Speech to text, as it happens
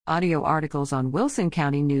Audio articles on Wilson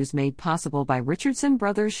County News made possible by Richardson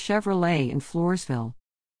Brothers Chevrolet in Floresville.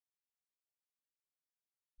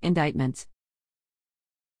 Indictments.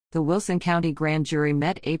 The Wilson County Grand Jury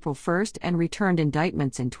met April 1 and returned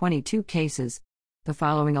indictments in 22 cases. The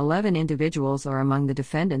following 11 individuals are among the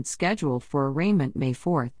defendants scheduled for arraignment May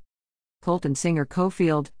 4. Colton Singer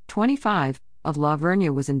Cofield, 25, of La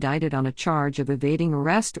Vernia was indicted on a charge of evading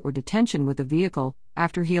arrest or detention with a vehicle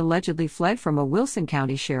after he allegedly fled from a Wilson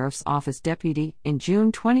County Sheriff's Office deputy in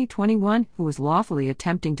June 2021 who was lawfully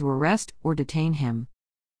attempting to arrest or detain him.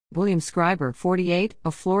 William Scriber, 48,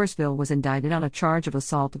 of Floresville was indicted on a charge of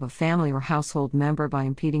assault of a family or household member by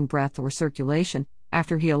impeding breath or circulation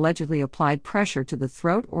after he allegedly applied pressure to the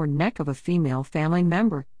throat or neck of a female family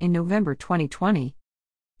member in November 2020.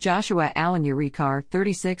 Joshua Allen Uricar,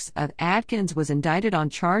 36, of Adkins was indicted on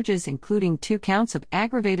charges including 2 counts of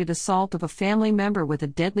aggravated assault of a family member with a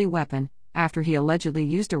deadly weapon after he allegedly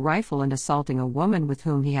used a rifle in assaulting a woman with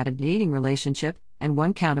whom he had a dating relationship, and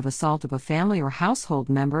 1 count of assault of a family or household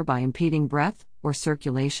member by impeding breath or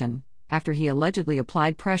circulation after he allegedly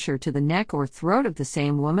applied pressure to the neck or throat of the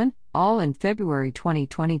same woman, all in February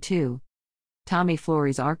 2022. Tommy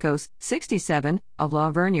Flores Arcos, 67, of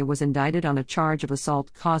La Vernia was indicted on a charge of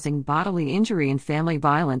assault causing bodily injury and family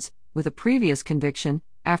violence, with a previous conviction,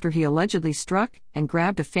 after he allegedly struck and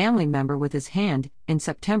grabbed a family member with his hand in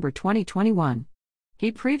September 2021.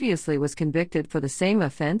 He previously was convicted for the same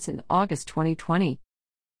offense in August 2020.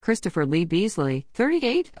 Christopher Lee Beasley,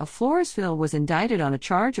 38, of Floresville was indicted on a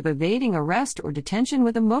charge of evading arrest or detention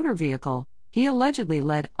with a motor vehicle. He allegedly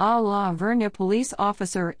led a La Vernia police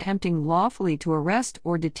officer attempting lawfully to arrest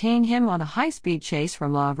or detain him on a high-speed chase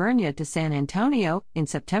from La Vernia to San Antonio in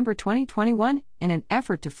September 2021 in an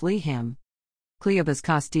effort to flee him. Cleobus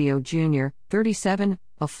Castillo Jr., 37,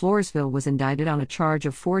 of Floresville was indicted on a charge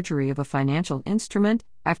of forgery of a financial instrument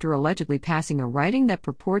after allegedly passing a writing that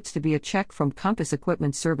purports to be a check from Compass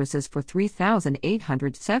Equipment Services for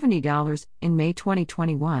 $3,870 in May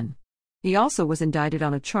 2021. He also was indicted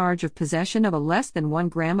on a charge of possession of a less than 1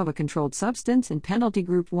 gram of a controlled substance in Penalty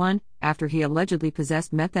Group 1 after he allegedly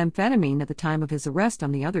possessed methamphetamine at the time of his arrest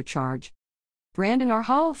on the other charge. Brandon R.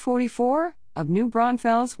 Hull, 44, of New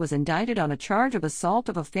Braunfels was indicted on a charge of assault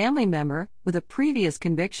of a family member with a previous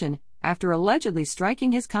conviction after allegedly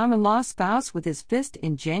striking his common-law spouse with his fist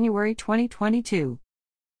in January 2022.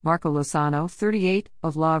 Marco Lozano, 38,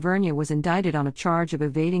 of La Vernia was indicted on a charge of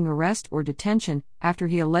evading arrest or detention after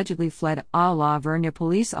he allegedly fled a La Vernia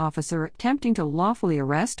police officer attempting to lawfully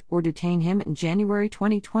arrest or detain him in January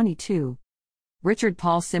 2022. Richard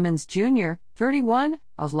Paul Simmons Jr., 31,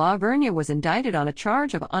 of La Vernia was indicted on a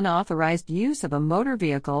charge of unauthorized use of a motor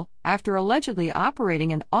vehicle after allegedly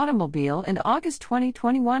operating an automobile in August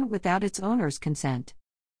 2021 without its owner's consent.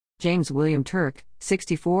 James William Turk,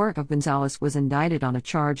 64, of Gonzales was indicted on a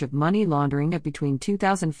charge of money laundering of between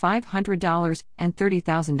 $2,500 and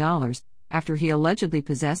 $30,000 after he allegedly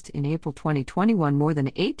possessed in April 2021 more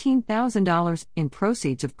than $18,000 in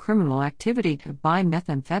proceeds of criminal activity to buy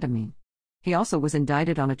methamphetamine. He also was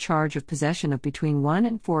indicted on a charge of possession of between 1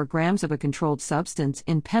 and 4 grams of a controlled substance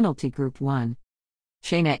in Penalty Group 1.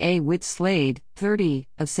 Shayna A. Witt Slade, 30,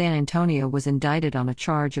 of San Antonio was indicted on a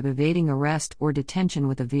charge of evading arrest or detention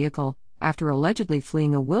with a vehicle after allegedly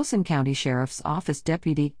fleeing a Wilson County Sheriff's Office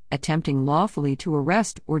deputy attempting lawfully to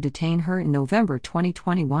arrest or detain her in November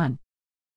 2021.